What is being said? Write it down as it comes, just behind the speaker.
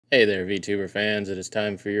Hey there, VTuber fans. It is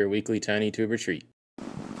time for your weekly TinyTuber treat.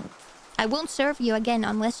 I won't serve you again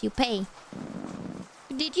unless you pay.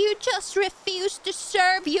 Did you just refuse to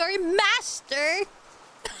serve your master?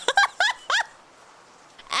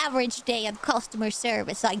 Average day of customer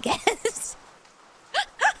service, I guess.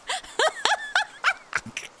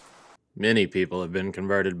 Many people have been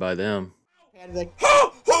converted by them.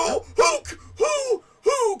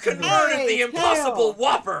 Who converted the impossible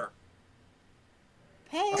Whopper?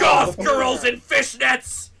 Goth girls in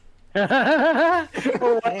fishnets!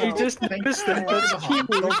 You just noticed that.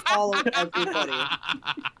 Don't follow everybody.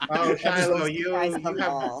 Oh, Shiloh, you have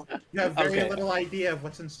very Okay. little idea of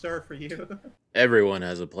what's in store for you. Everyone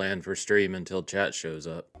has a plan for stream until chat shows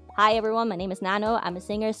up. Hi everyone, my name is Nano. I'm a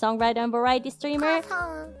singer, songwriter, and variety streamer.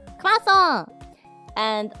 Croissant!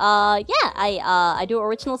 And yeah, I do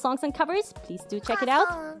original songs and covers. Please do check it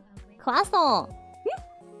out. Croissant!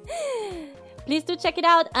 Please do check it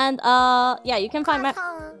out, and yeah, you can find my...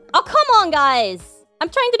 Oh, come on, guys! I'm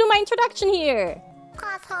trying to do my introduction here!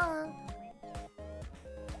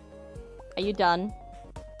 Are you done?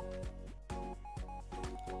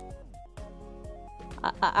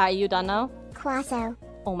 Are you done now? Croissant.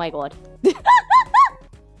 Oh my god.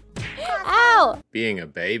 Ow! Being a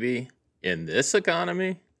baby in this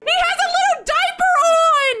economy? He has a little diaper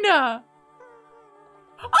on!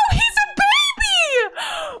 Oh, he's a baby!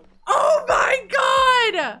 Oh my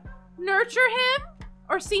god! Nurture him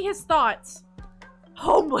or see his thoughts?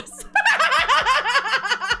 Homeless. He's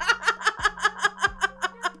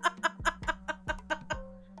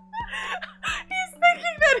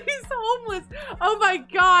thinking that he's homeless. Oh my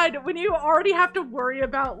god, when you already have to worry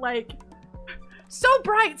about, like, so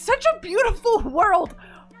bright, such a beautiful world.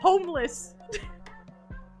 Homeless.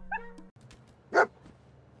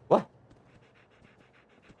 What?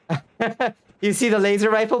 You see the laser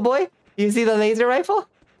rifle, boy? You see the laser rifle?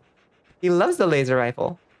 He loves the laser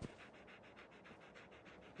rifle.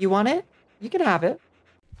 You want it? You can have it.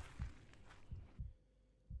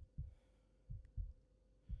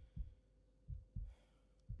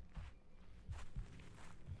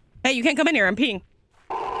 Hey, you can't come in here. I'm peeing.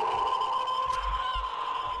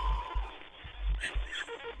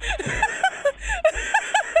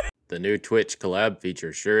 The new Twitch collab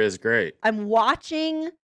feature sure is great. I'm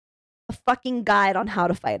watching a fucking guide on how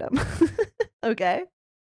to fight him. Okay.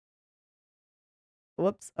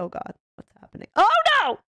 Whoops. Oh god. What's happening? Oh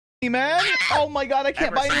no! Hey man! Oh my god, I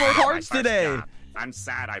can't buy any more cards today! I'm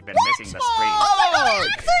sad I've been missing the stream. Oh my god, I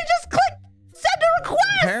accidentally just clicked send a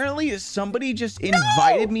request! Apparently somebody just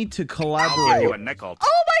invited me to collaborate. I'll give you a nickel.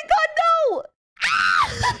 Oh my god, no!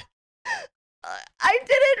 I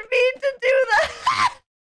didn't mean to do that!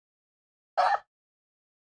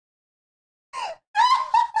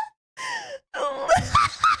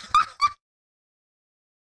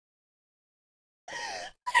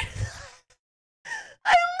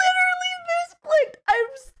 I literally misclicked.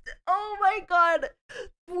 Oh my god.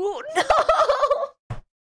 No.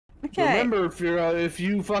 Okay. Remember, Firo, if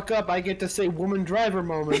you fuck up, I get to say woman driver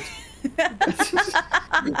moment.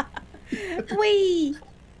 Wee.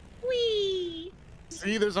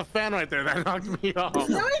 See, there's a fan right there that knocked me off.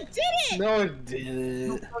 No, it didn't. No, it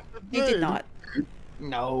didn't. It did not.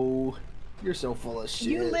 No. You're so full of shit.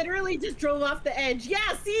 You literally just drove off the edge. Yeah,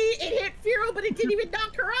 see? It hit Firo, but it didn't even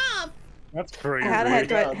knock her off. That's crazy. How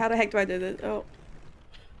the heck do I do this? Oh.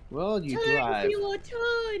 Well, you Turn, drive. Firo,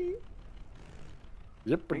 turn.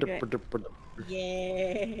 Yep. Okay.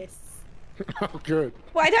 Yes. Oh, good.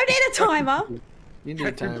 Well, I don't need a timer. You need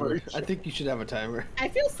a timer. I think you should have a timer. I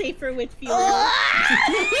feel safer with Firo.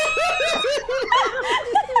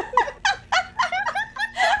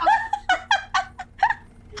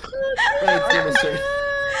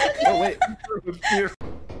 Oh, wait. I'm gonna pee.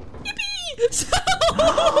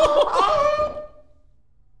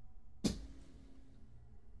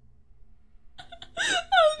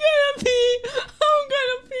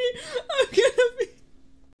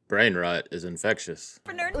 Brain rot is infectious.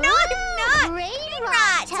 No, I'm not! Brain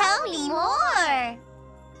rot! Tell me more! I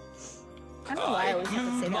don't know why I always have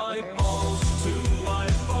to say that with her.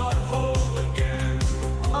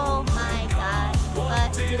 Oh my god.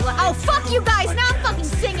 Oh, fuck you guys! Now I'm fucking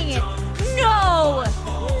singing it! No!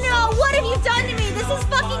 No! What have you done to me? This is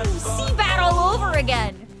fucking Seabat all over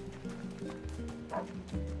again!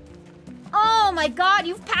 Oh my god,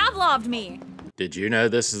 you've Pavloved me! Did you know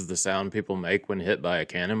this is the sound people make when hit by a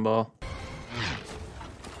cannonball?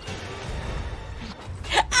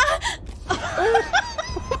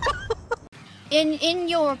 In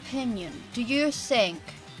your opinion, do you think...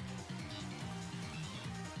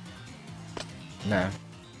 No.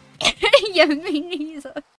 Yeah, me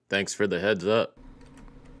neither. Thanks for the heads up.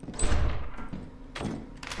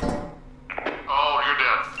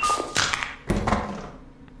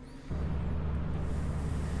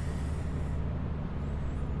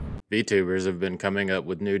 VTubers have been coming up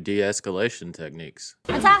with new de-escalation techniques.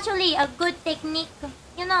 It's actually a good technique,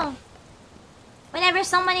 you know. Whenever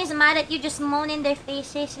someone is mad at you, just moan in their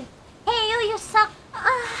faces. Hey, you suck.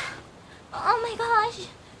 Oh my gosh.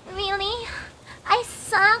 Really? I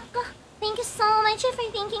suck? Thank you so much for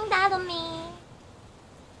thinking that of me.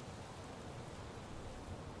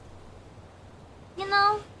 You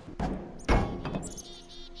know?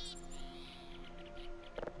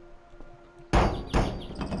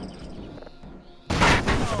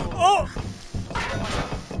 Oh!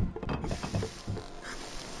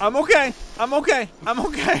 I'm okay. I'm okay. I'm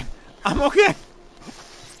okay. I'm okay.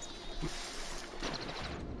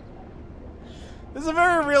 This is a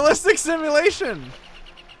very realistic simulation.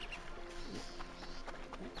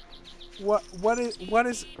 What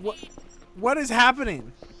is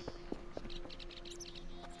happening?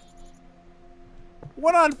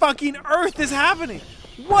 What on fucking earth is happening?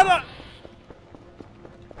 What on...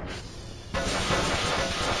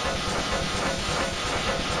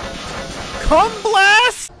 Cum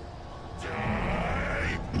blast?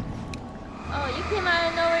 Oh, you came out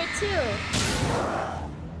of nowhere too.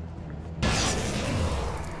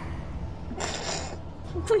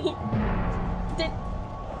 Wait. Did...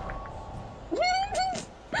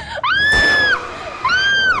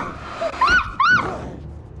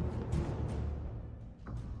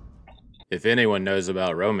 If anyone knows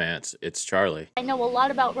about romance, it's Charlie. I know a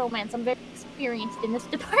lot about romance. I'm very experienced in this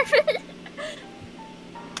department.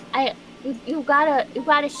 You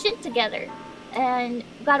gotta shit together, and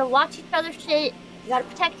you gotta watch each other shit. You gotta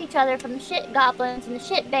protect each other from the shit goblins and the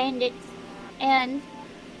shit bandits, and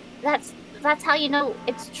that's how you know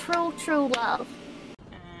it's true love.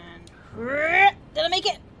 And did I make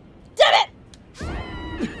it? Damn it!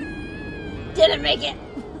 Didn't make it.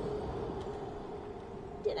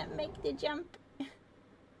 Didn't make the jump.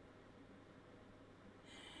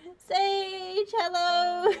 Sage,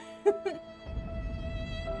 hello.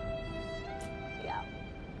 Yeah.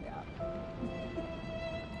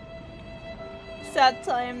 Sad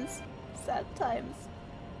times. Sad times.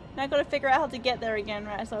 Now I gotta figure out how to get there again,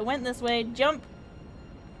 right? So I went this way, jump.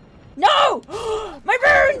 No! My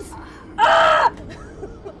runes! Ah!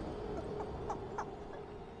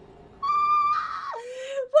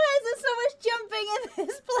 Why is there so much jumping in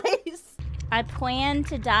this place? I plan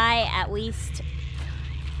to die at least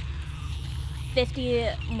 50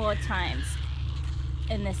 more times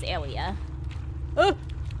in this area. Oh!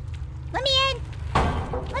 Let me in!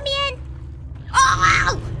 Let me in!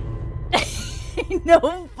 Oh!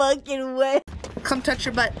 No fucking way. Come touch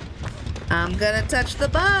your butt. I'm gonna touch the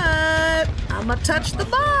butt. I'ma touch the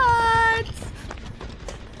butt.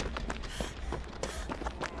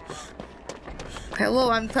 Hello,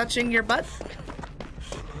 I'm touching your butt.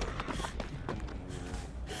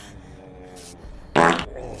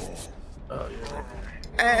 Oh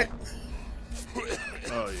yeah.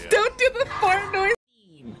 Don't do the fart noise.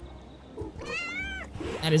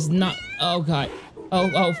 That is not. Oh god.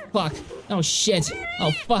 Oh fuck. Oh shit.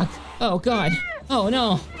 Oh fuck. Oh god. Oh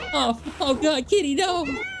no. Oh god, kitty, no.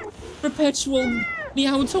 Perpetual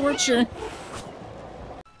meow torture.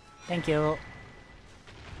 Thank you.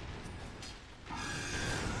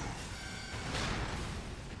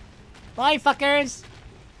 Bye, fuckers.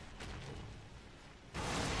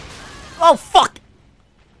 Oh fuck.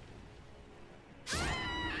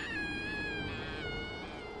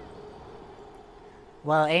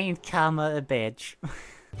 Well, ain't karma a bitch.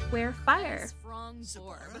 Where fire?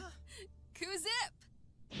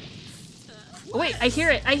 Oh, wait, I hear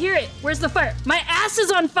it. I hear it. Where's the fire? My ass is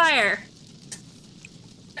on fire.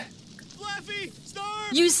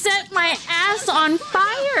 You set my ass on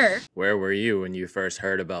fire. Where were you when you first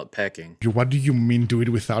heard about pecking? What do you mean do it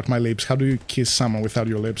without my lips? How do you kiss someone without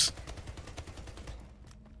your lips?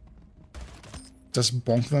 Just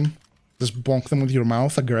bonk them? Just bonk them with your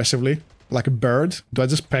mouth aggressively? Like a bird? Do I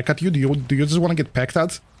just peck at you? Do you just want to get pecked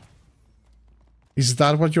at? Is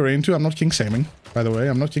that what you're into? I'm not king shaming, by the way.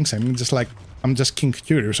 I'm not king shaming. Just like, I'm just king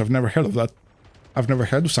curious. I've never heard of that. I've never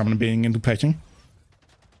heard of someone being into pecking.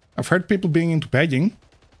 I've heard people being into pegging,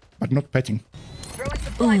 but not petting.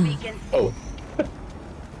 Oh.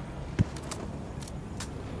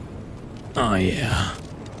 Oh yeah.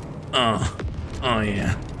 Oh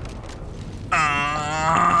yeah.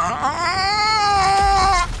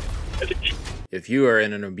 If you are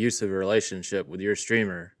in an abusive relationship with your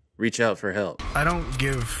streamer, reach out for help. I don't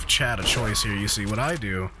give chat a choice here, you see. What I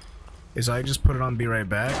do is I just put it on Be Right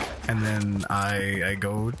Back, and then I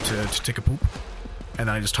go to take a poop, and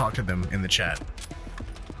then I just talk to them in the chat.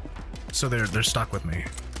 So they're stuck with me.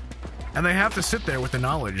 And they have to sit there with the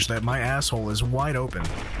knowledge that my asshole is wide open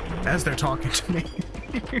as they're talking to me.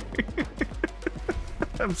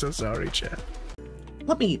 I'm so sorry, chat.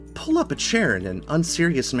 Let me pull up a chair in an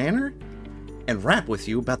unserious manner and rap with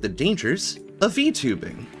you about the dangers of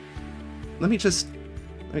VTubing. Let me just...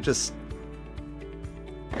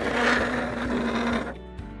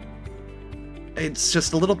 It's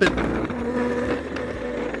just a little bit...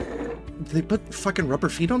 Did they put fucking rubber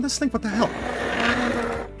feet on this thing? What the hell?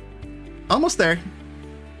 Almost there.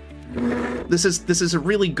 This is a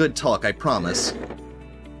really good talk, I promise.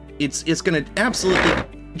 It's gonna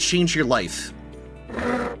absolutely change your life.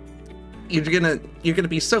 You're gonna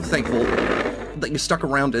be so thankful that you stuck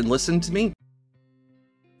around and listened to me.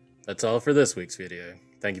 That's all for this week's video.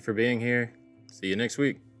 Thank you for being here. See you next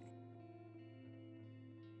week.